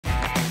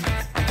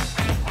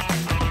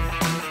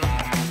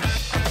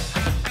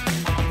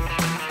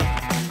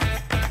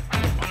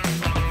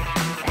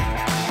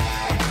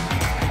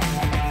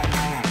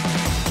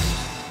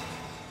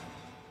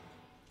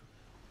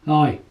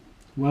Hi,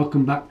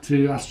 welcome back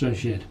to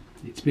AstroShed.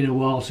 It's been a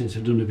while since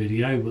I've done a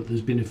video, but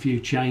there's been a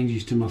few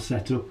changes to my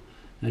setup,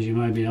 as you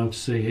may be able to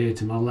see here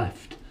to my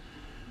left.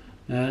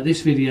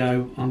 This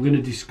video I'm going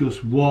to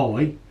discuss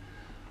why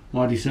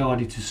I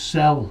decided to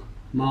sell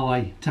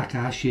my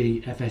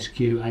Takahashi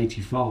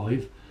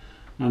FSQ85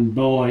 and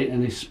buy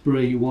an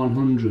Esprit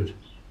 100,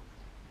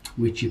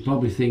 which you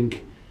probably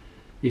think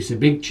it's a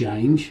big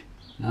change,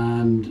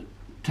 and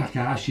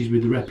Takahashi's,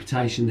 with the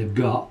reputation they've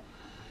got,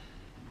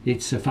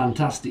 it's a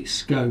fantastic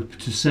scope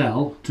to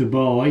sell, to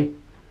buy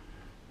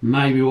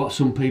maybe what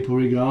some people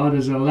regard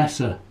as a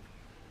lesser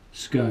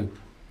scope.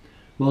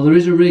 Well, there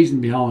is a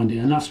reason behind it,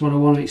 and that's what I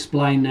want to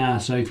explain now.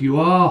 So if you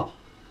are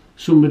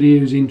somebody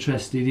who's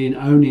interested in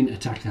owning a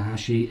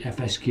Takahashi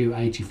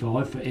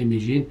FSQ85 for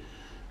imaging,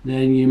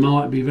 then you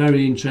might be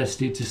very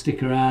interested to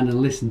stick around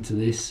and listen to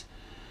this,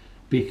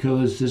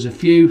 because there's a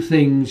few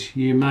things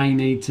you may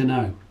need to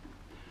know.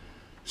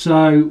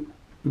 So,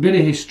 a bit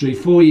of history.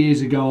 4 years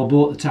ago I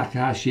bought the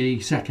Takahashi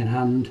second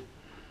hand.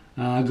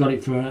 I got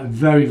it for a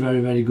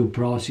very good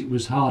price. It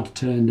was hard to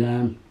turn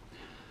down.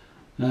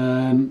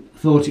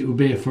 Thought it would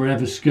be a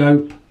forever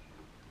scope,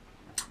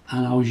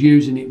 and I was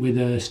using it with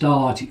a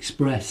Starlight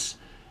Express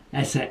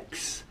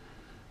SX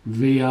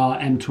VR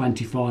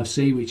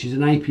M25C, which is an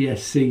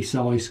APS-C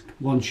size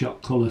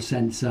one-shot colour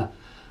sensor,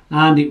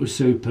 and it was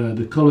superb.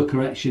 The colour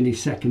correction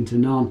is second to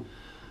none,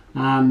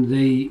 and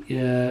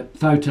the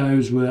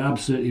photos were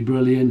absolutely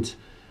brilliant.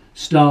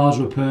 Stars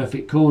were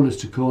perfect, corners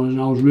to corners,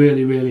 and I was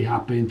really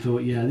happy and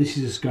thought, yeah, this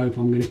is a scope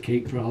I'm going to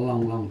keep for a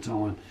long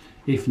time,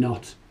 if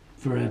not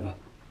forever.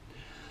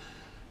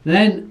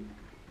 Then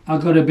I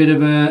got a bit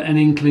of an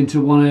inkling to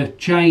want to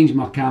change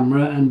my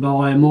camera and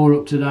buy a more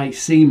up-to-date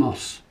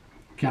CMOS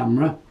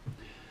camera.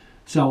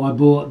 So I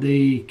bought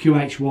the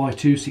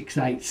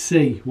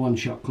QHY268C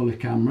one-shot colour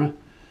camera.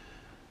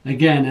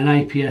 Again, an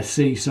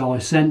APS-C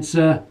size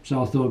sensor,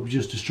 so I thought it was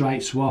just a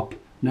straight swap,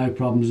 no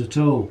problems at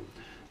all.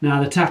 Now,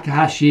 the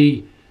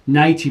Takahashi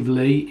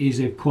natively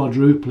is a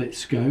quadruplet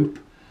scope,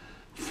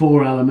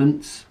 4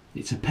 elements.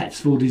 It's a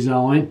Petzval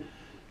design,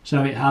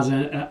 so it has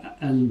a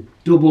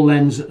double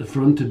lens at the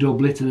front, a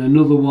doublet, and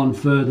another one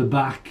further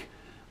back,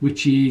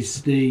 which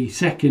is the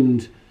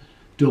second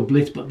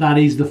doublet, but that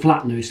is the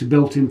flattener. It's a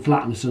built-in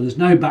flattener, so there's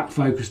no back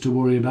focus to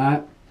worry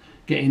about,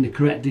 getting the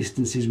correct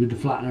distances with the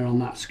flattener on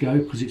that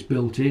scope, because it's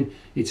built in.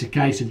 It's a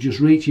case of just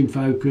reaching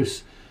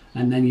focus,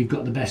 and then you've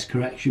got the best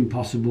correction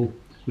possible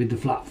with the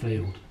flat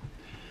field.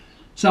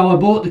 So I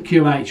bought the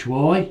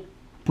QHY,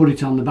 put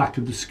it on the back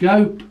of the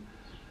scope,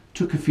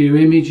 took a few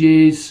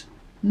images,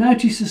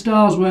 noticed the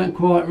stars weren't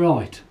quite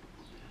right.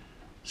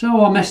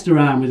 So I messed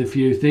around with a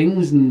few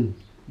things, and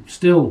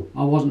still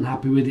I wasn't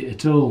happy with it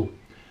at all.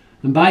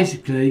 And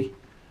basically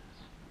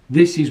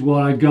this is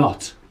what I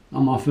got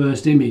on my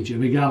first image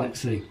of a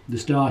galaxy, the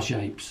star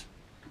shapes.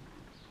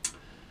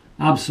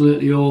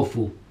 Absolutely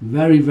awful,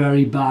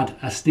 very bad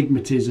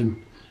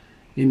astigmatism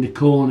in the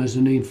corners,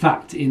 and in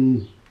fact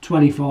in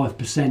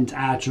 25%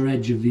 outer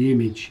edge of the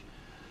image.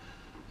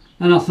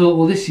 And I thought,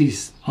 well, this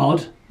is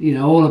odd, you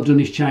know, all I've done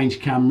is change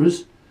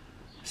cameras,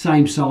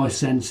 same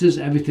size sensors,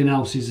 everything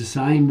else is the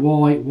same.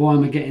 Why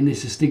am I getting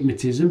this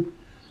astigmatism?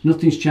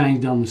 Nothing's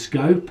changed on the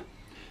scope.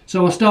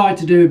 So I started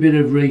to do a bit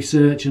of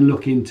research and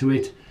look into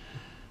it,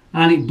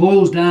 and it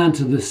boils down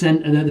to the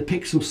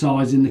pixel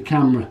size in the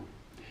camera.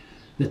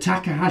 The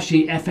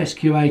Takahashi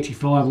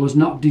FSQ85 was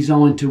not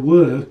designed to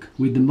work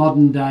with the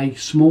modern day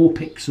small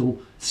pixel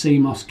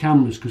CMOS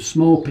cameras, because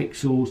small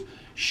pixels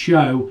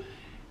show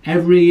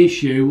every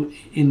issue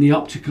in the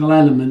optical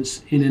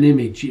elements in an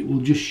image. It will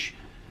just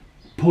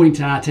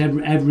point out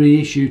every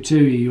issue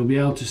to you. You'll be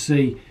able to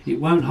see, it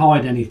won't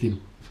hide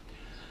anything.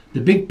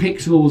 The big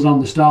pixels on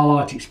the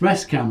Starlight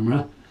Express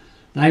camera,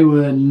 they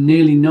were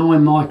nearly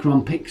 9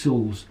 micron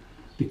pixels.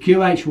 The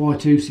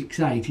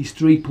QHY268 is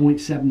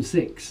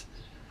 3.76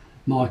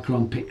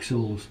 micron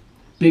pixels.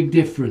 Big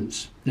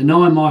difference. The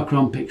 9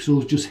 micron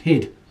pixels just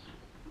hid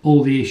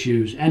all the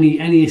issues. Any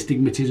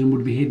astigmatism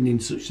would be hidden in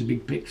such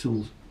big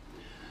pixels.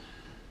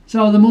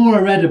 So the more I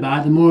read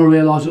about it, the more I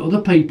realised that other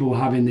people were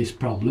having this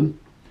problem.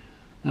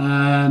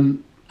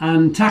 And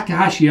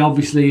Takahashi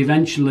obviously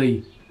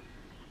eventually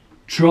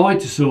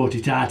tried to sort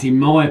it out, in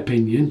my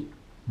opinion,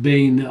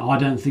 being that I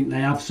don't think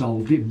they have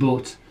solved it,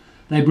 but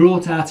they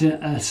brought out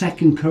a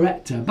second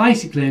corrector,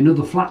 basically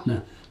another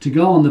flattener, to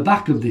go on the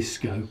back of this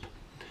scope.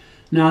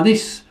 Now,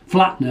 this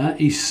flattener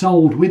is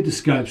sold with the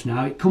scopes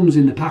now. It comes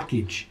in the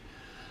package.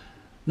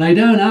 They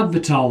don't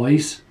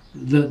advertise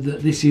that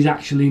this is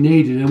actually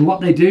needed, and what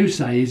they do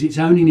say is it's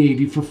only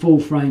needed for full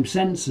frame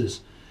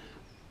sensors.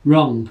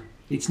 Wrong.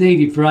 It's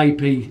needed for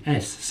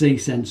APS-C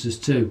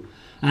sensors too,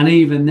 and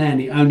even then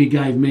it only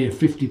gave me a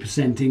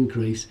 50%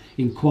 increase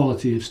in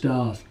quality of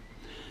stars.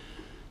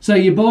 So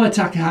you buy a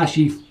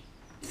Takahashi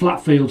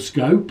flat field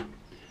scope,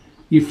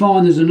 you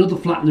find there's another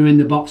flattener in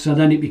the box, so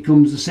then it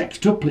becomes a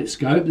sextuplet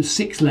scope. There's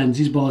 6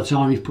 lenses by the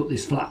time you've put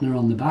this flattener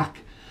on the back.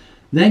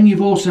 Then you've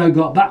also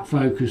got back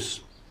focus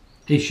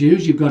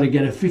issues. You've got to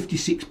get a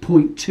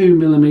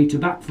 56.2mm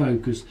back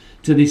focus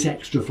to this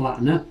extra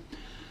flattener.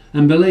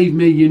 And believe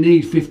me, you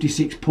need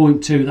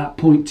 56.2. That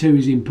 0.2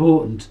 is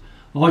important.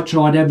 I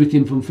tried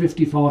everything from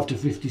 55 to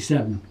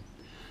 57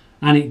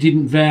 and it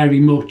didn't vary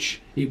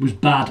much. It was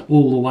bad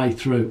all the way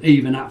through,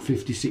 even at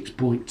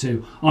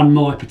 56.2 on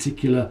my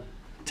particular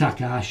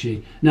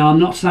Takahashi. Now, I'm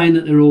not saying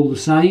that they're all the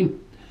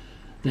same.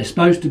 They're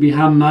supposed to be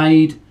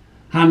handmade,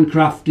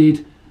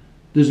 handcrafted.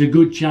 There's a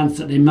good chance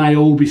that they may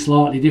all be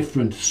slightly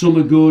different. Some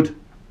are good,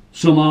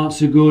 some aren't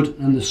so good,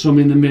 and there's some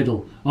in the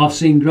middle. I've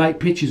seen great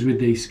pictures with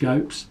these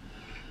scopes,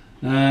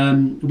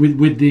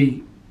 with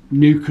the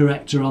new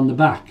corrector on the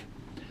back.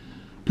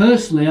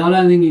 Personally, I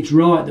don't think it's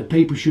right that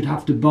people should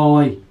have to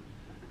buy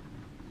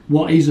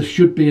what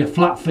should be a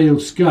flat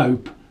field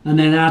scope and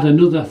then add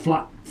another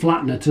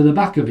flattener to the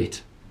back of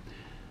it.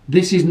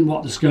 This isn't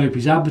what the scope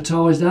is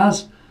advertised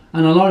as,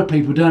 and a lot of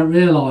people don't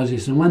realise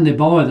this, and when they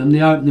buy them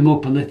they open them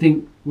up and they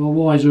think, well,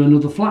 why is there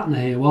another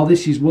flattener here? Well,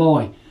 this is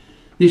why.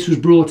 This was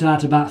brought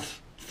out about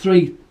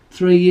three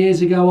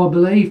years ago, I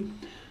believe.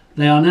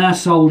 They are now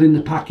sold in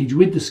the package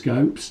with the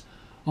scopes.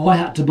 I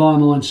had to buy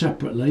mine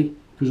separately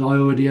because I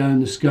already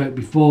owned the scope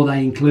before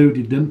they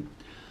included them,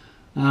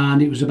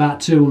 and it was about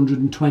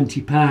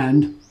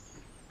 £220.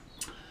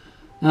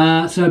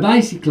 So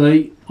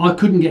basically I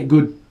couldn't get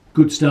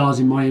good stars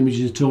in my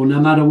images at all. No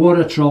matter what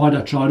I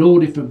tried all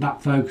different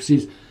back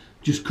focuses,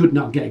 just could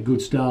not get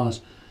good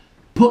stars.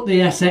 Put the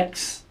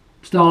SX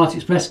Starlight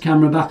Express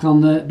camera back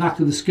on the back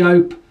of the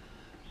scope,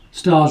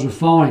 stars were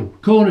fine,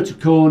 corner to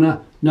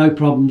corner, no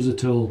problems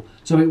at all.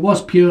 So it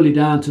was purely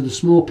down to the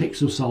small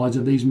pixel size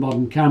of these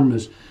modern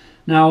cameras.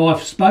 Now,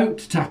 I've spoke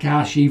to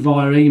Takahashi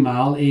via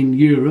email in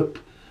Europe,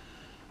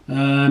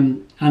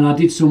 and I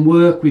did some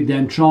work with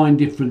them trying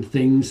different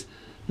things.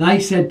 They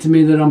said to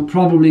me that I'm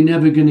probably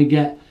never going to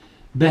get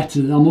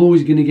better. I'm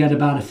always going to get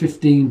about a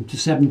 15 to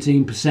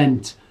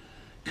 17%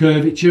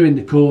 curvature in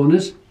the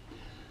corners,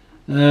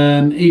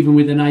 even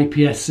with an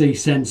APS-C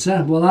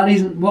sensor. Well, that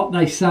isn't what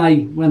they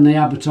say when they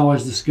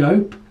advertise the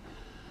scope.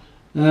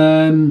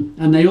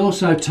 And they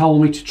also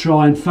told me to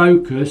try and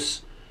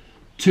focus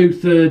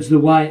 2/3 the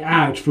way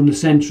out from the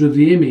centre of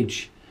the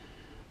image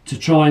to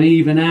try and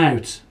even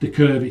out the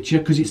curvature,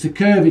 because it's the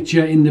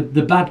curvature in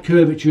the bad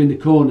curvature in the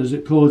corners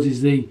that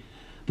causes the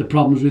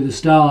problems with the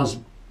stars,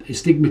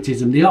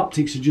 astigmatism. The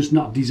optics are just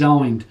not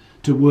designed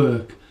to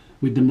work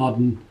with the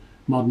modern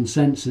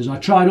sensors. I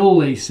tried all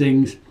these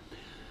things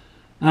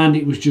and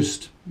it was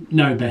just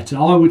no better.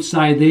 I would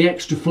say the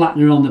extra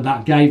flattener on the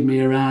back gave me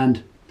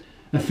around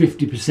a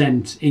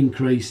 50%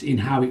 increase in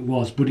how it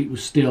was, but it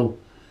was still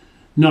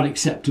not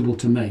acceptable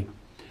to me.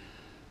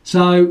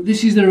 So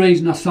this is the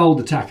reason I sold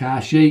the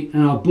Takahashi,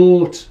 and I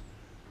bought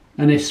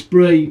an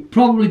Esprit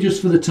probably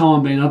just for the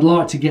time being. I'd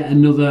like to get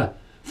another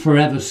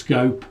forever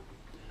scope,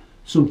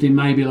 something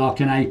maybe like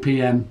an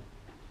APM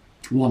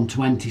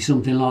 120,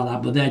 something like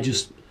that, but they're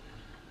just,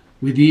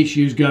 with the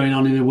issues going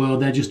on in the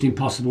world, they're just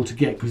impossible to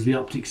get because the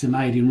optics are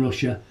made in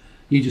Russia.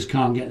 You just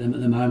can't get them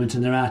at the moment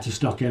and they're out of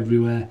stock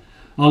everywhere.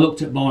 I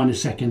looked at buying a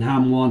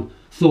second-hand one,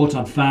 thought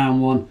I'd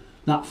found one,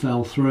 that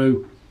fell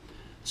through.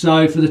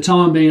 So for the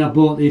time being I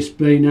bought the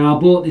Esprit. Now, I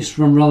bought this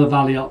from Rother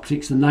Valley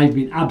Optics and they've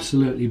been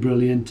absolutely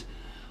brilliant.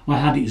 I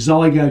had it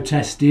Zygo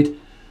tested,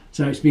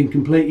 so it's been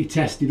completely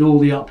tested, all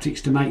the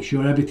optics, to make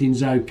sure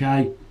everything's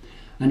okay,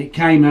 and it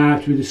came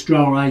out with a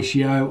scroll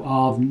ratio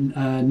of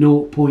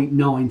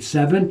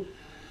 0.97,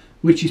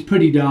 which is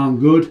pretty darn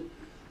good.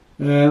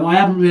 I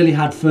haven't really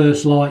had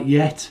first light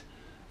yet.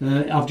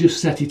 I've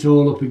just set it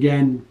all up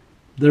again.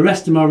 The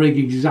rest of my rig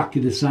is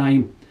exactly the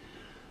same.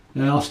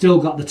 I've still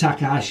got the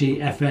Takahashi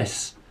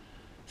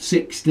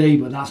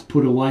FS60, but that's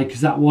put away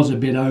because that was a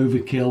bit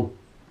overkill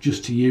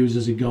just to use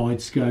as a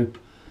guide scope.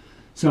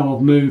 So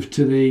I've moved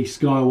to the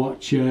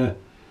Skywatcher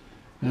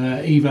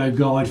Evo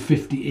Guide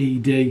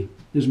 50ED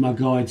as my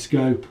guide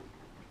scope.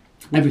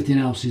 Everything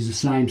else is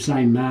the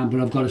same mount, but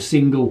I've got a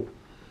single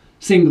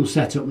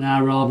setup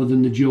now rather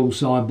than the dual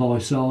side by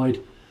side.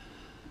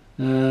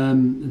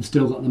 And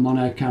still got the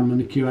mono camera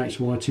and the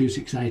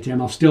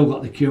QHY268M. I've still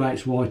got the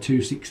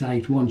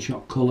QHY268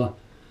 one-shot colour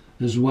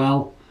as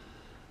well.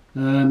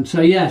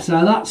 So yeah,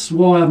 so that's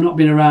why I've not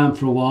been around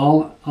for a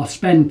while. I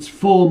spent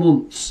 4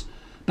 months,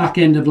 back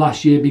end of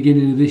last year,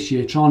 beginning of this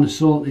year, trying to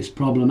sort this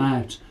problem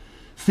out,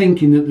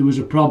 thinking that there was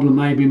a problem,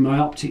 maybe my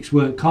optics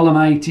weren't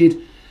collimated.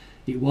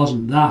 It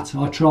wasn't that.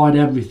 I tried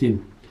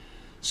everything.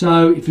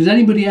 So if there's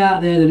anybody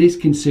out there that is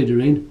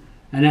considering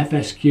an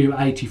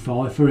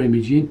FSQ85 for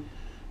imaging,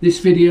 this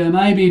video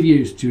may be of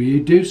use to you.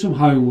 Do some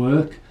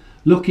homework,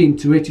 look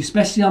into it,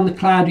 especially on the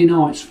Cloudy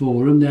Nights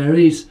forum. There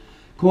is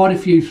quite a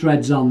few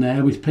threads on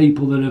there with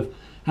people that have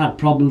had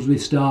problems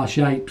with star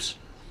shapes,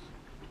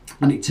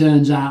 and it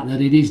turns out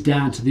that it is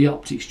down to the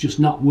optics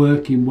just not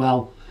working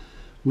well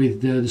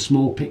with the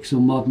small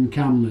pixel modern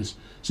cameras.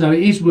 So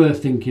it is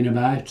worth thinking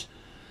about.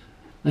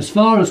 As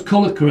far as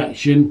colour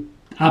correction,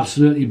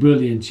 absolutely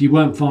brilliant. You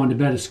won't find a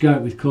better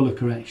scope with colour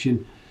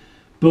correction.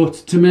 But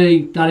to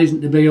me, that isn't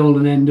the be all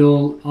and end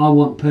all. I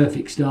want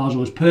perfect stars,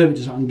 or as perfect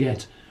as I can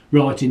get,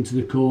 right into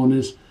the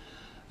corners.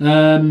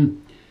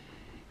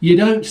 You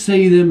don't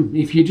see them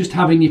if you're just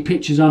having your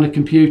pictures on a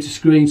computer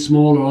screen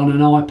small or on an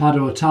iPad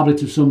or a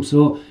tablet of some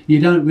sort. You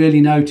don't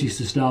really notice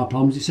the star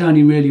problems. It's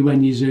only really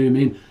when you zoom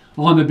in.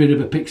 I'm a bit of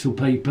a pixel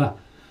peeper.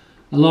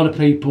 A lot of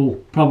people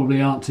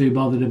probably aren't too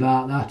bothered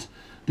about that.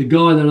 The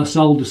guy that I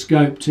sold the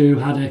scope to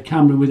had a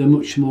camera with a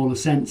much smaller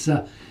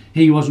sensor.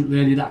 He wasn't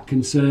really that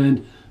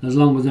concerned as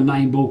long as the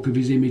main bulk of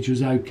his image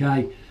was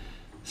okay.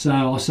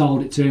 So I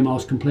sold it to him. I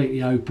was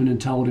completely open and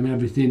told him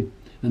everything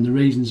and the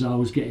reasons I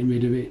was getting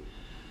rid of it.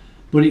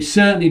 But it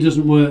certainly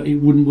doesn't work. It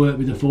wouldn't work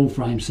with a full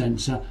frame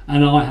sensor,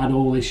 and I had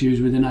all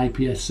issues with an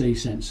APS-C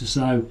sensor.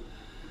 So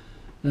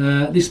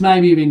this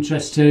may be of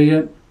interest to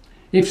you.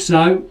 If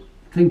so,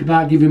 think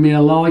about giving me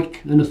a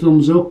like and a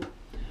thumbs up.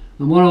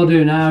 And what I'll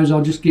do now is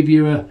I'll just give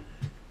you a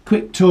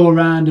quick tour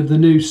round of the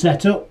new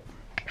setup.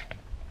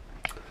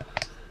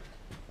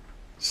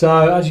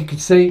 So as you can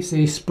see, it's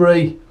the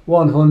Esprit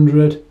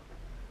 100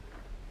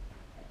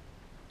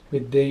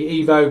 with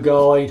the Evo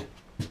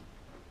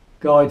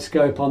guide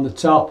scope on the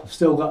top. I've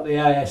still got the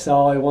ASI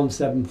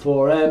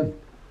 174M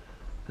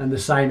and the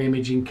same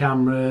imaging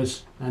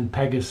cameras and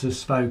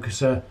Pegasus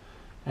focuser.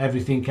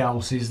 Everything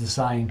else is the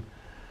same.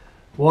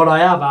 What I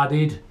have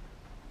added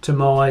to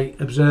my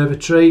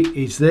observatory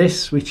is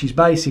this, which is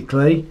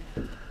basically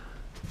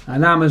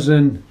an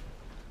Amazon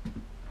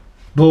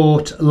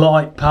bought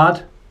light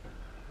pad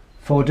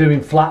for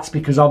doing flats,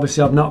 because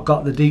obviously I've not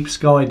got the Deep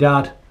Sky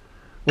Dad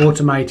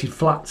automated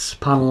flats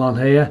panel on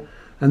here,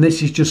 and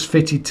this is just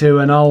fitted to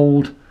an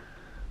old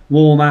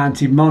wall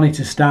mounted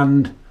monitor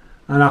stand,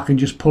 and I can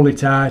just pull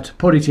it out,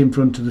 put it in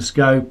front of the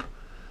scope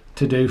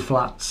to do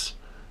flats.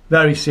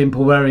 Very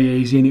simple, very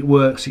easy, and it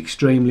works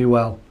extremely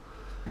well.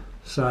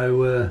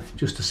 So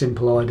just a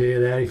simple idea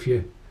there if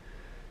you're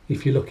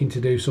looking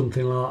to do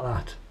something like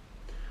that.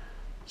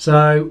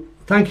 So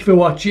thank you for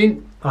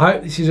watching. I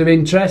hope this is of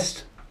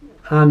interest,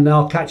 and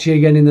I'll catch you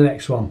again in the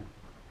next one.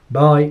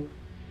 Bye.